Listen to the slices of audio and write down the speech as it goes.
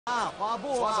啊，花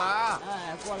布花伞，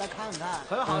哎，过来看看。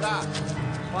很好的，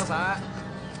花伞。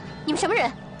你们什么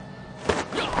人？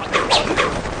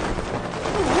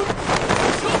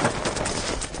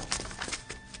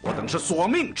我等是索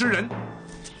命之人。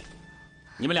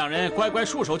你们两人乖乖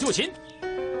束手就擒，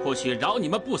或许饶你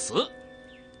们不死。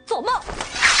做梦！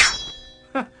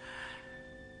哼！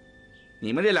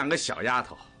你们这两个小丫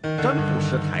头真不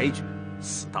识抬举，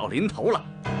死到临头了，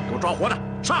给我抓活的，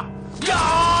上！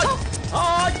呀！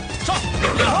啊！上！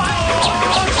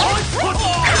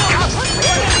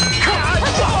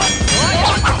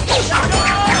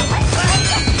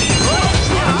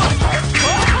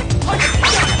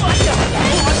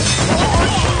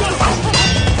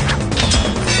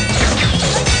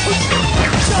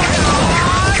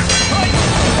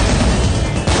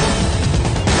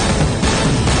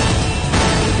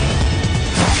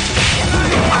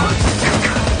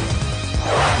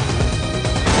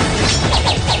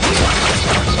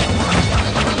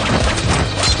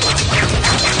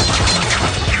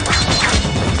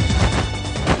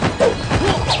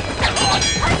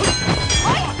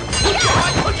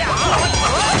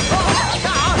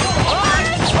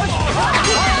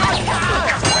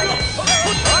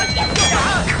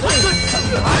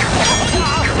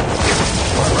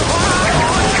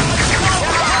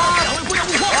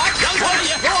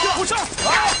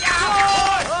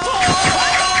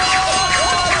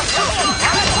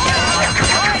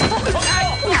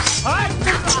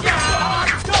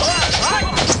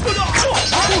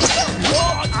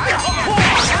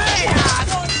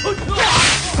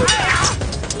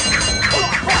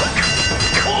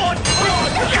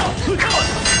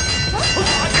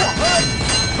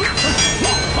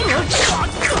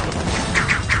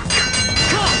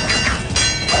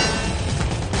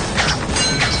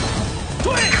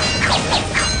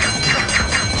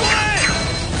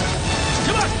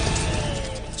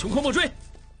穷寇莫追！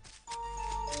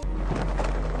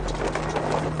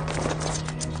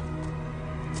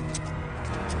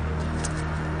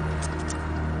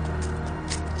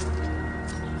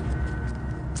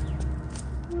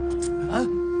啊！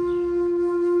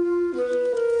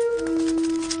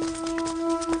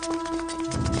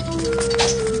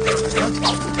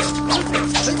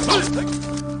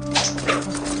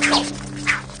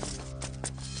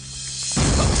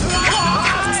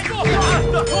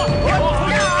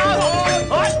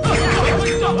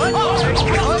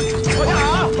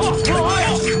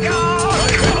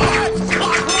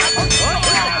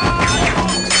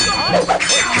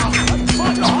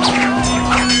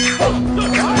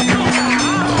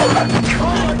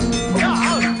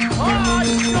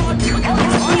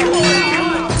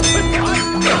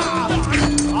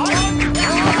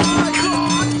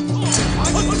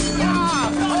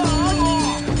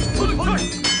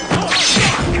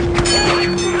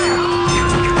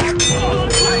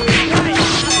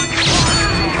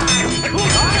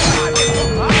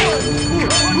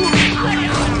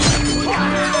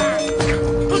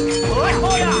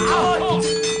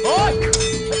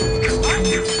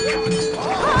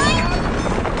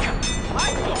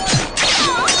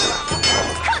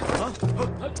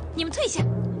你们退下！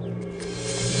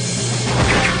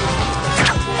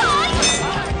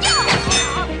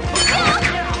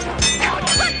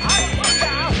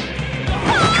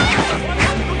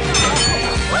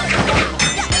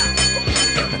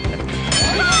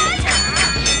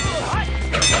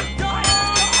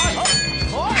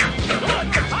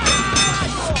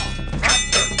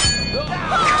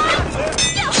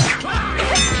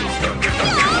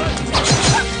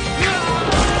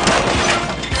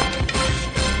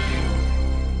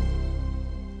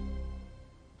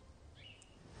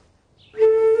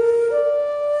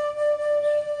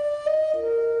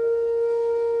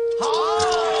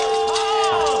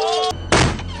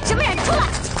什么人出来？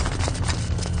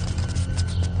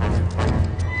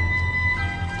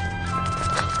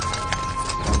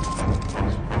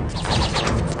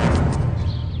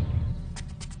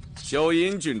萧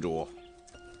音郡主，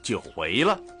久违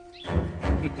了。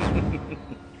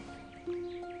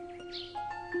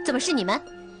怎么是你们？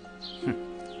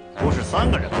不是3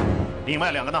个人，另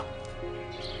外2个呢？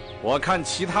我看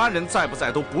其他人在不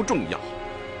在都不重要，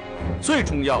最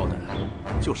重要的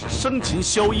就是生擒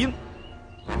萧音，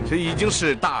这已经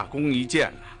是大功一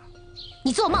件了。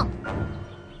你做梦！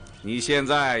你现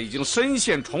在已经身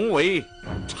陷重围，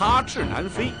插翅难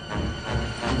飞，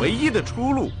唯一的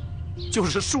出路就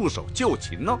是束手就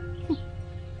擒哦。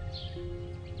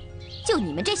就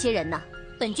你们这些人呢，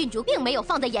本郡主并没有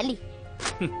放在眼里。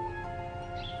哼，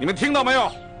你们听到没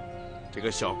有？这个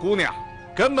小姑娘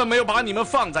根本没有把你们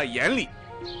放在眼里。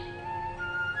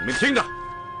你们听着，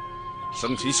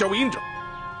生擒萧音者，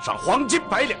赏黄金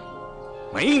100两；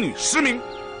美女10名。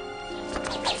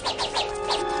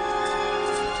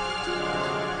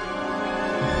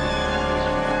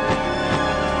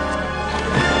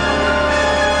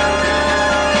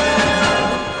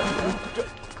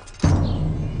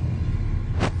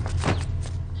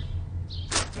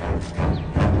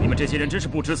你们这些人真是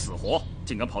不知死活，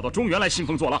竟敢跑到中原来兴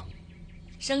风作浪！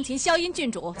生擒萧阴郡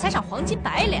主才赏黄金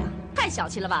100两，太小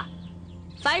气了吧？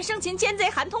凡生擒奸贼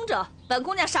韩通者，本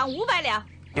姑娘赏500两。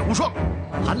你胡说！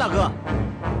韩大哥，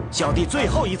小弟最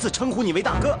后一次称呼你为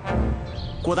大哥。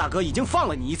郭大哥已经放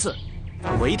了你一次，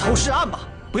回头是岸吧，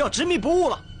不要执迷不悟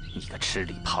了。你个吃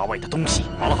里扒外的东西！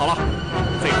好了好了，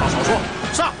废话少说，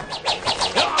上！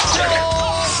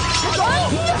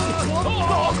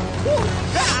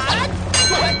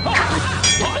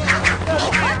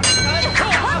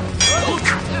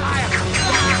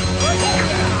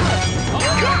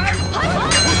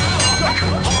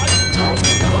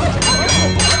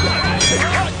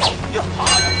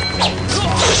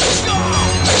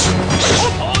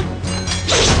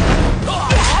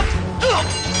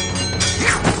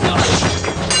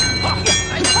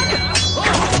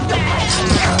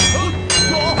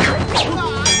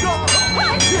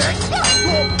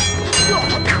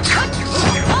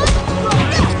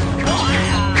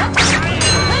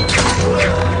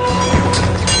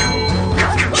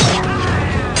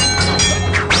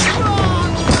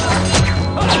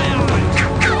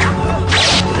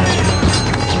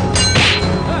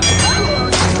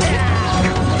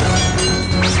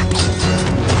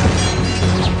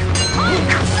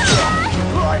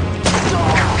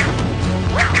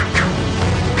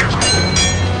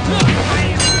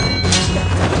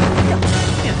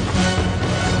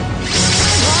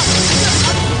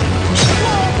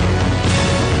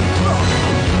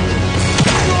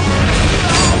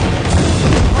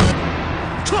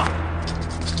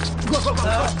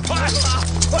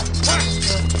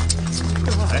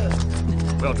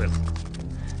不要追了，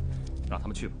让他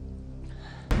们去吧。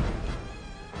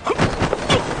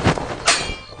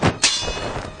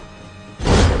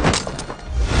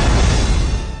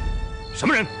什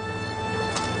么人？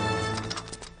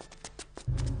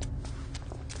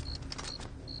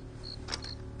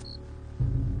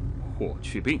霍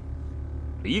去病、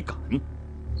李敢，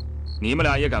你们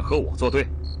俩也敢和我作对？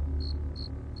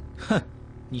哼，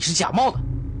你是假冒的，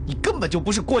你根本就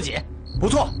不是郭姐。不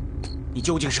错，你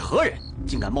究竟是何人？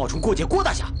竟敢冒充郭姐郭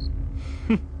大侠！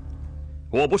哼，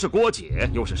我不是郭姐，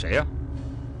又是谁呀？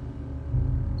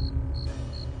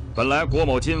本来郭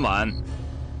某今晚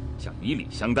想以礼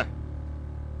相待，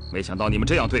没想到你们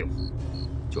这样对我，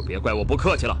就别怪我不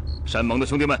客气了。山盟的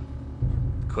兄弟们，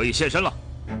可以现身了。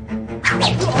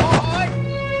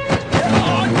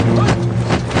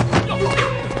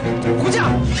顾家，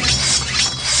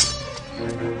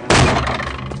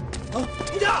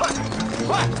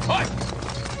快！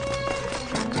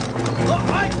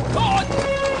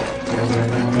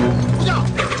顾家！